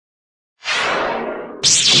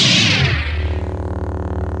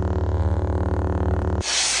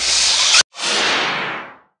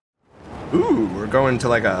Ooh, we're going to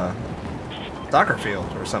like a soccer field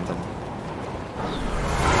or something.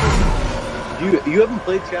 You haven't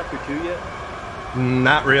played Chapter 2 yet?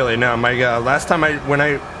 Not really, no. My last time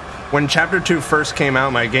when Chapter 2 first came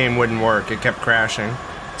out, my game wouldn't work. It kept crashing.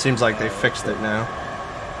 Seems like they fixed it now.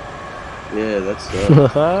 Yeah, that's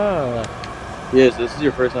yeah, so this is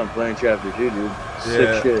your first time playing Chapter 2, dude.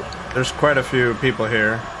 Sick shit. There's quite a few people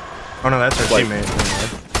here. Oh no, that's our teammate.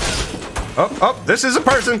 Oh, this is a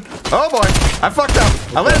person. Oh boy, I fucked up.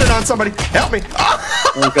 I landed on somebody. Help me.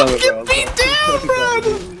 Oh, I'm coming, get beat down, bro.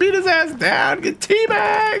 Just beat his ass down. Get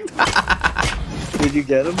teabagged. Did you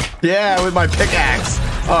get him? Yeah, with my pickaxe.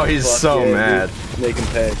 Oh, he's so mad. Dude. Make him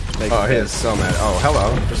pay. He is so mad. Oh,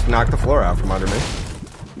 hello. Just knocked the floor out from under me.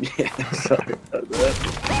 Yeah, sorry about that.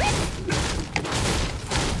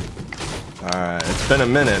 Alright, it's been a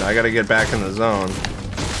minute. I gotta get back in the zone.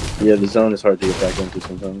 Yeah, the zone is hard to get back into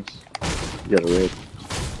sometimes. You gotta raid.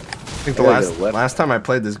 I think the last time I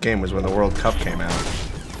played this game was when the World Cup came out.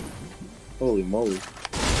 Holy moly.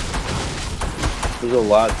 There's a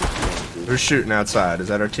lot to do. Who's shooting outside? Is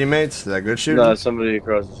that our teammates? Is that good shooting? No, it's somebody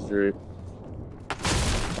across the street.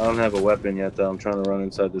 I don't have a weapon yet, though. I'm trying to run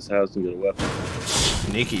inside this house and get a weapon.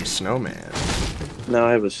 Sneaky snowman. Now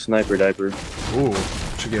I have a sniper diaper. Ooh,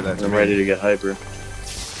 should give that to me. I'm ready to get hyper.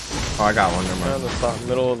 Oh, I got one. Never mind. In the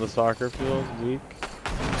middle of the soccer field, weak.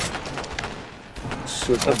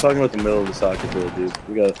 Stop talking about the middle of the soccer field, dude.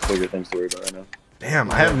 We got bigger things to worry about right now.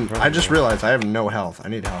 Damn, I just realized I have no health. I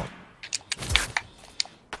need help.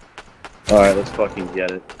 Alright, let's fucking get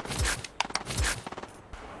it.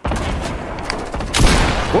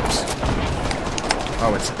 Whoops.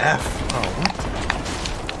 Oh, it's F. Oh, what?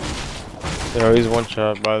 Yeah, he's one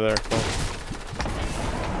shot by there. Cool.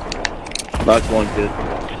 Knocked one kid.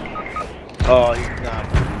 Oh, he's not.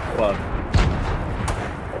 Fuck.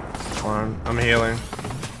 Come on, I'm healing.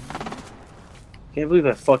 Can't believe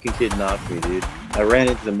that fucking kid knocked me, dude. I ran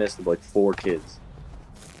into the mist of like 4 kids.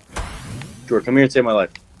 George, come here and save my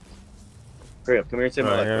life. Hurry up, come here and save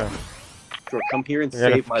my life. Yeah. George, come here and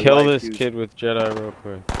save my life. Kill this dude. kid with Jedi real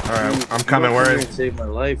quick. Alright, I'm coming. Where is he? Save my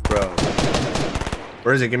life, bro.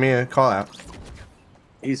 Where is he? Give me a call out.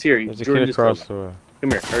 He's here. There's a kid across the way.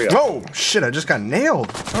 Come here, hurry up. Oh, shit, I just got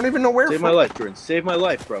nailed. I don't even know where. Save my life, Jordan. Save my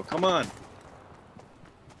life, bro. Come on.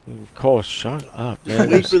 Cole, shut up, man.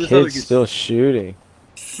 Wait for This this other kid's kid. still shooting.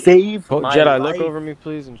 Save Cole, my Jedi, life. look over me,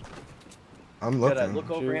 please. And I'm looking. Jedi, look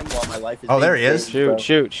over him while my life is Oh, there he is. shoot.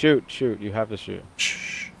 You have to shoot.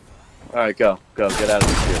 Shh. Alright, go. Go. Get out of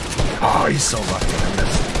this shit. Oh, he's so lucky. I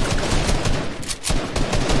missed.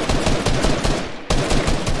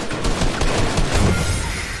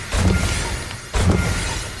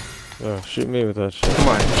 Oh, shoot me with that shit. Come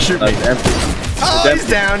on, shoot me. Oh, he's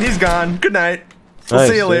down. He's gone. Good night. We'll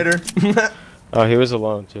see you later. Oh, he was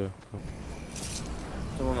alone too.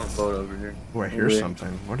 Someone on boat over here. Oh, I hear something.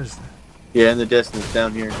 What is that? Yeah, in the distance,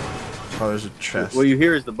 down here. Oh, there's a chest. What you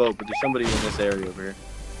hear is the boat, but there's somebody in this area over here.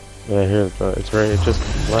 Yeah, I hear the boat. It's right. It just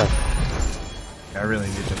left. I really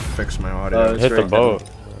need to fix my audio. Hit the boat.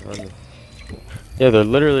 Yeah, they're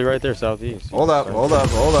literally right there, southeast. Hold up.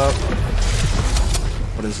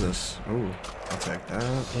 What is this? Ooh, I'll take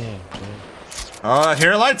that. Damn. I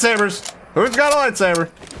hear lightsabers. Who's got a lightsaber?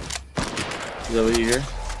 Is that what you hear?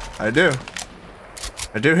 I do.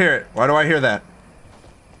 I do hear it. Why do I hear that?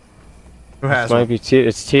 Who has Might one? be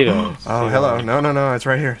it's Tito. Oh, hello. No. It's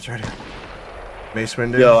right here. It's right here. Mace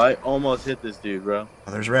Windu. Yo, I almost hit this dude, bro.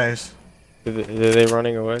 Oh, there's Reyes. Are they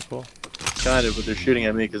running away, Cole? Kind of, but they're shooting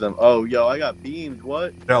at me because I'm. Oh, yo, I got beamed.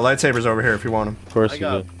 What? No, lightsabers over here if you want them. Of course I you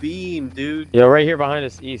got did. beamed, dude. Yo, right here behind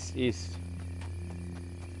us, east.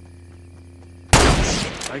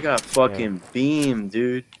 I got fucking beamed,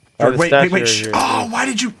 dude. Wait. Oh, why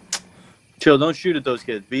did you? Chill, don't shoot at those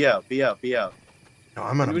kids. Be out. No,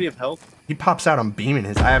 I'm gonna. Anybody have health? He pops out. I'm beaming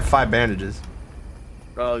his. I have 5 bandages.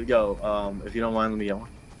 Oh, yo, if you don't mind, let me get one.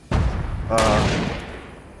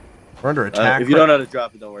 We're under attack. If you don't know how to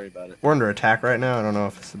drop it, don't worry about it. We're under attack right now. I don't know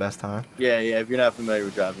if it's the best time. Yeah, if you're not familiar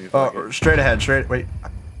with dropping, Oh, straight ahead. Wait.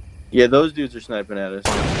 Yeah, those dudes are sniping at us.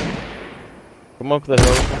 Come up the hill.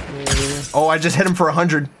 Over here. Oh, I just hit him for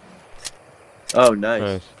 100. Oh,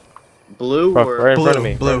 nice. Blue or right in blue? front of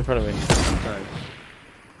me. Blue. Right in front of me. Nice.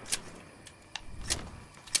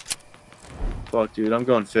 Fuck, dude, I'm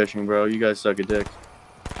going fishing, bro. You guys suck a dick.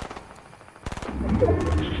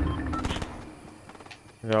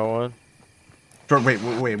 Got one. Jordan,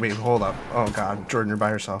 wait, hold up. Oh god, Jordan, you're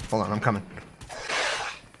by yourself. Hold on, I'm coming.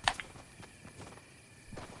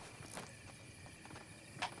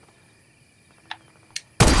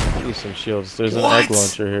 Use some shields. There's an egg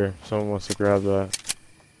launcher here. Someone wants to grab that.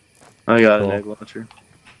 I got an egg launcher.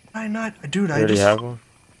 Why not? Dude, You already have one?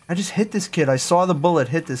 I just hit this kid. I saw the bullet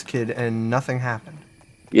hit this kid and nothing happened.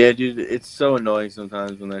 Yeah, dude, it's so annoying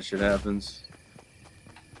sometimes when that shit happens.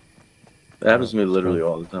 That happens to me literally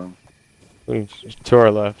all the time. To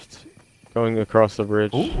our left. Going across the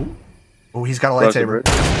bridge. Oh, he's got a lightsaber.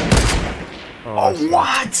 Oh,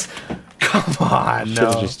 what? Come on, Should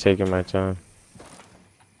have just taken my time.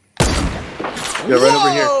 Yo, right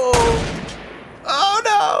over here. Oh,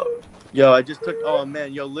 no. Yo, I just took... Oh,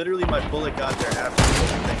 man. Yo, literally my bullet got there after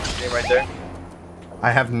the thing. Right there.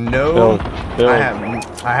 I have no... Build. I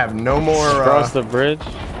have no more... Across the bridge.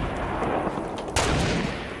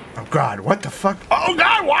 Oh, God. What the fuck? Oh,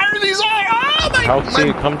 God. Why are these all... Oh,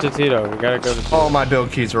 my... Come to Tito. We gotta go to Tito. Oh, my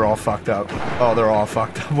build keys are all fucked up. Oh, they're all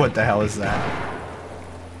fucked up. What the hell is that?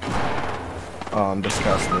 Oh, I'm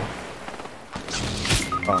disgusted.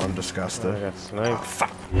 Oh, I'm disgusted. I got sniped. Oh,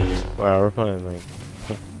 fuck. Wow, we're playing like...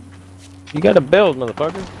 You gotta build,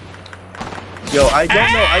 motherfucker. Yo, I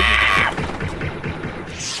don't know.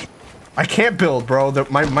 I can't build, bro.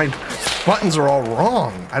 My buttons are all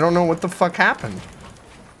wrong. I don't know what the fuck happened.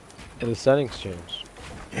 Yeah, the settings changed.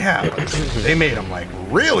 Yeah, they made them like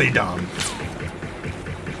really dumb.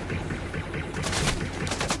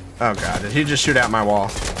 Oh god, did he just shoot out my wall?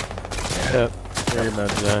 Yeah. You're about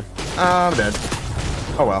to die. I'm dead.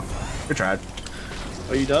 Oh well, we tried.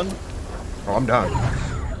 Are you done? Oh, I'm done.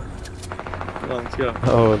 Come on, let's go.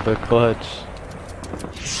 Oh, the clutch.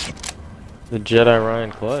 The Jedi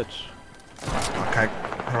Ryan clutch. Okay.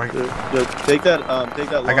 Take that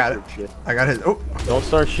I got it. shit. I got his. Oh. Don't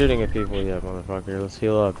start shooting at people yet, motherfucker. Let's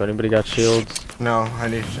heal up. Anybody got shields? No, I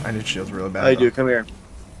need shields really bad. I do. Come here.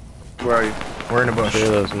 Where are you? We're in a bush. Clear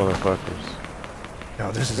those motherfuckers.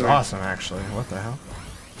 Yo, this is awesome, actually. What the hell?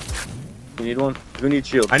 You need one? Who needs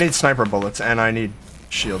shield? I need sniper bullets, and I need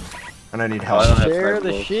shield, and I need I health. don't have Share sniper the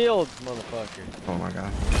bullets. shields, motherfucker. Oh my god.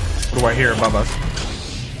 What do I hear above us?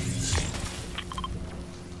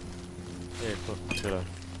 Here, look,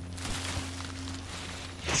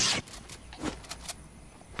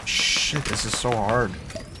 Shit, this is so hard.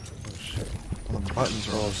 Oh shit. The buttons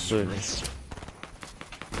are all shit. screwed.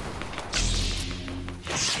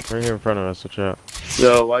 Right here in front of us, watch out.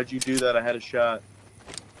 Yo, why'd you do that? I had a shot.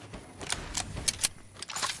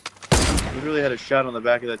 Literally had a shot on the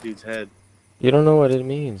back of that dude's head. You don't know what it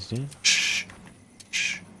means, dude. Shh.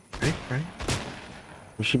 Shh. Ready? Ready?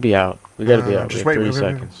 We should be out. We gotta be out. Just We have wait, 3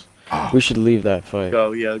 wait. seconds. Oh. We should leave that fight.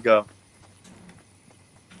 Go, yeah, go.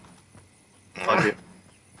 Fuck it.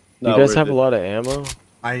 You guys have a lot of ammo?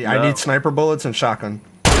 I need sniper bullets and shotgun.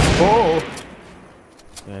 Oh!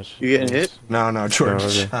 Yeah, You getting hit? No, Jordan No,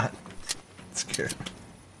 okay. shot. Scared.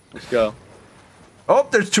 Let's go. Oh,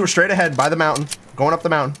 there's two straight ahead by the mountain. Going up the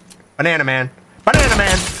mountain. Banana man. Banana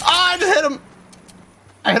man! Oh, I just hit him!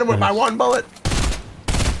 I hit him with my one bullet.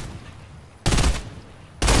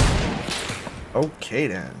 Okay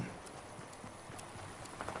then.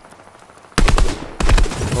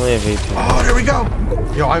 Only have 18. Oh, there we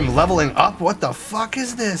go. Yo, I'm leveling up. What the fuck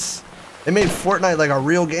is this? They made Fortnite like a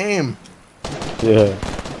real game. Yeah.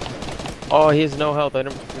 Oh, he has no health. I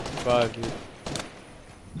don't 55, dude.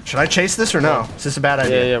 Should I chase this or no? Is this a bad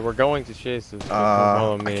idea? Yeah, we're going to chase this. Come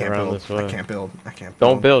follow me I can't around build. this way. I can't build. I can't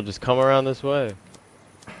build. Don't build. Just come around this way.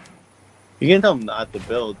 You can tell him not to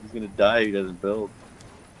build. He's gonna die if he doesn't build.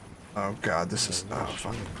 Oh god, this is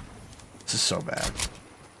fuck. This is so bad.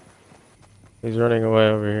 He's running away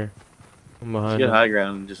over here. I'm behind Get him. high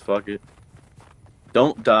ground and just fuck it.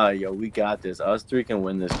 Don't die, yo. We got this. Us three can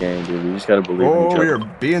win this game, dude. We just gotta believe in each Oh, other. you're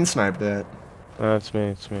being sniped at. No, it's me.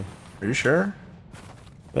 It's me. Are you sure?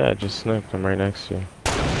 Yeah, I just sniped him right next to you.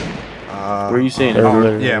 Where are you seeing it?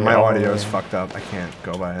 Oh, yeah, my Oh, audio is yeah. fucked up. I can't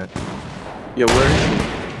go by it. Yeah, where is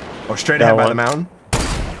he? Oh, straight That ahead by one. the mountain.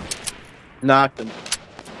 Knocked him.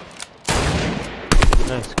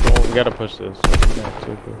 Nice, cool. We gotta push this.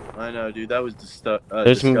 I know, dude. That was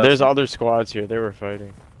There's disgusting. other squads here. They were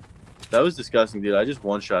fighting. That was disgusting, dude. I just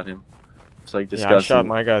one-shot him. It's like Yeah, disgusting. I shot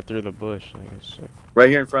my guy through the bush. Like, it's sick. Right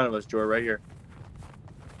here in front of us, Jor. Right here.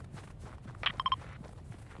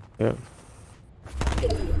 Yeah.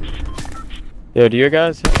 Yo, do you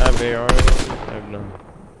guys have AR? I have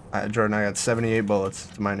none. Jordan, I got 78 bullets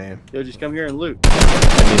to my name. Yo, just come here and loot.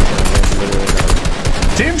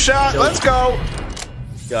 Team shot, let's go!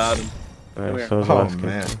 Got him. Alright, here. so was Oh, last kid.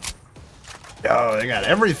 man. Yo, they got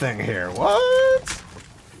everything here. What?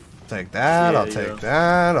 Take that, Yeah, I'll take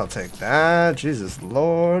that, I'll take that. Jesus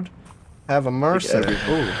Lord. Have a mercy.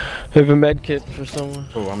 everything. Ooh. Have a med kit for someone?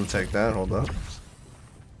 Ooh, I'm gonna take that, hold up.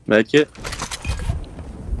 Medkit.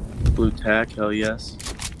 Blue tack, hell yes.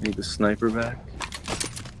 Need the sniper back.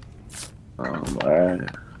 Alright.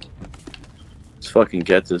 Let's fucking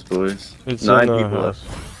get this, boys. It's 9 in the people house.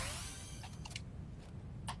 left.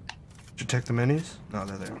 Did you take the minis? No,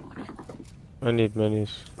 they're there. I need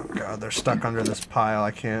minis. Oh god, they're stuck under this pile.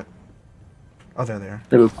 I can't. Oh, they're there.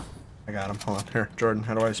 Ooh. I got them. Hold on. Here, Jordan,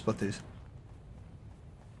 how do I split these?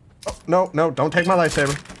 Oh, no, don't take my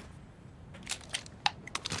lightsaber.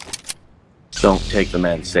 Don't take the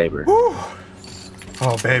man's saber. Whew.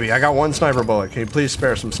 Oh, baby, I got 1 sniper bullet. Can you please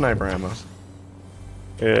spare some sniper ammo?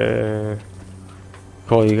 Yeah.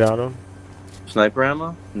 Cole, you got him? Sniper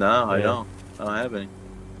ammo? No, I Yeah. don't. I don't have any.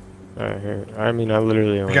 Alright, here. I mean, I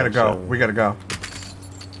literally only We gotta have go. 7. We gotta go.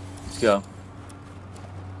 Let's go.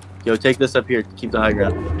 Yo, take this up here. Keep the high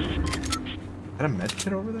ground. Is that a med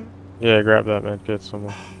kit over there? Yeah, grab that medkit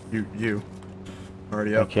somewhere. You.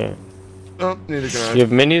 Already I up. can't. Oh, neither can I. You have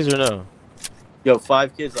minis or no? Yo,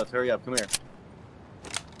 5 kids left. Hurry up. Come here.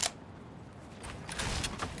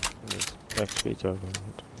 XP token.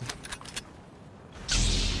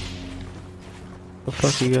 The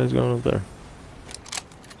fuck are you guys going up there?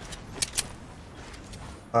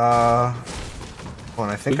 Hold on,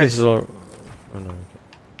 I think This is all... Oh, no. I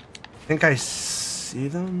think I see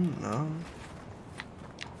them. No.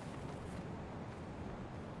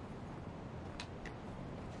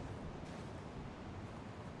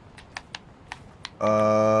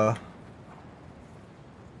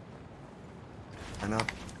 I know.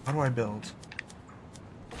 How do I build?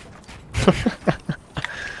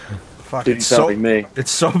 Fuck, Didn't it's sound so, like me.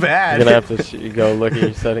 it's so bad. You're gonna have to go look at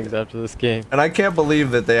your settings after this game. And I can't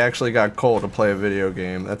believe that they actually got Cole to play a video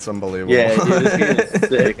game. That's unbelievable. Yeah, dude, this game is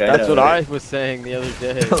sick. I That's know, what right? I was saying the other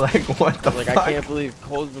day. Like, what the Like, fuck? I can't believe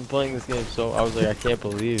Cole's been playing this game, so I was like, I can't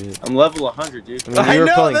believe it. I'm level 100, dude. I mean, I you were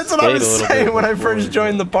know, playing that's what I Skate was a little saying bit when I before, first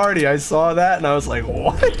joined the party. I saw that and I was like,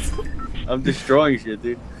 what? I'm destroying shit,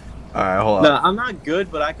 dude. Alright, hold on. No, I'm not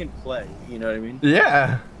good, but I can play. You know what I mean?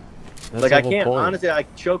 Yeah. That's Like, the I whole can't, point. honestly, I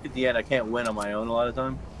choke at the end. I can't win on my own a lot of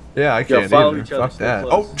time. Yeah, I Yo, can't follow either. each other Fuck so that.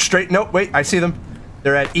 close. Oh, straight. No, wait. I see them.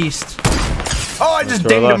 They're at east. Oh, I just Throw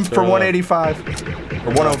dinged left, him for throw left. 185.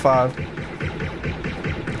 Or 105.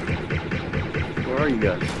 Where are you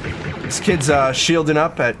guys? This kid's shielding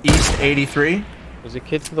up at east 83. There's a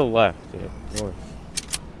kid to the left, dude. North.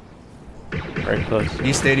 Right close.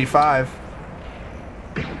 East 85.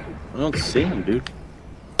 I don't see him, dude.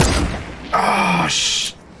 Oh,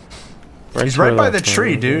 shh. Right He's to right our by the left,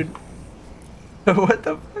 tree, right there. dude. What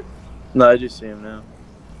the fuck? No, I just see him now.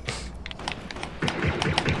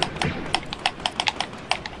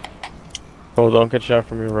 Cole, don't get shot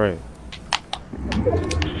from your right.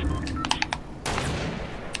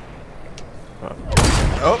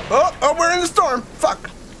 Oh, we're in the storm. Fuck.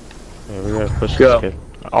 Yeah, we gotta push Go. this kid.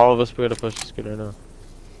 All of us, we gotta push this kid right now.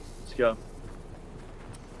 Let's go.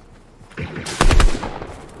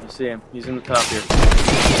 I see him. He's in the top here.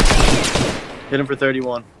 Hit him for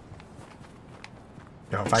 31.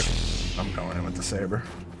 Yo, if I can, I'm going in with the saber.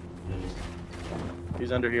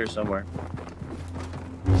 He's under here somewhere.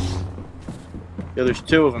 Yeah, there's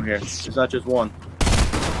 2 of them here. There's not just 1.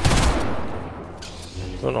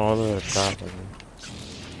 Don't all the way to the top. I mean.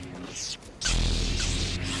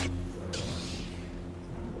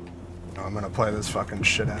 Oh, I'm gonna play this fucking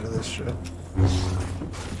shit out of this shit.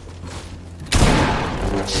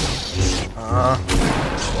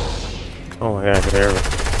 Oh my god, there.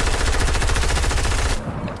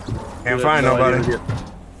 Can't find nobody.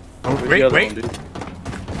 Oh, wait.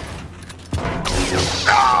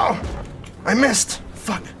 Oh! I missed.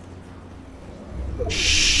 Fuck.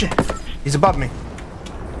 Shit. He's above me.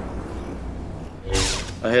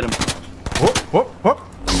 I hit him. Whoop, whoop, whoop.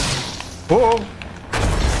 Whoa.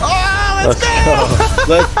 Oh, let's go!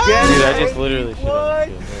 Let's get Dude, it! I just literally shit on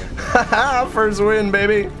this kid. First win,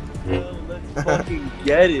 baby. Yo, let's fucking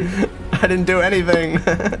get it. I didn't do anything.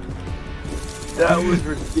 That was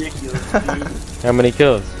ridiculous, dude. How many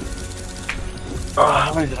kills? Oh,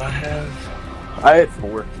 how many did I have? I had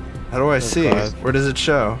 4. How do I see? five. Where does it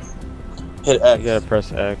show? Hit You X. gotta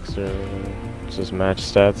press X or it's just match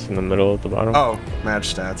stats in the middle at the bottom. Oh,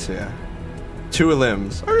 match stats, yeah. 2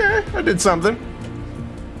 limbs. Okay, I did something.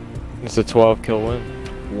 It's a 12 kill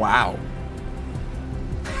win. Wow.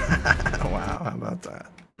 Wow, how about that?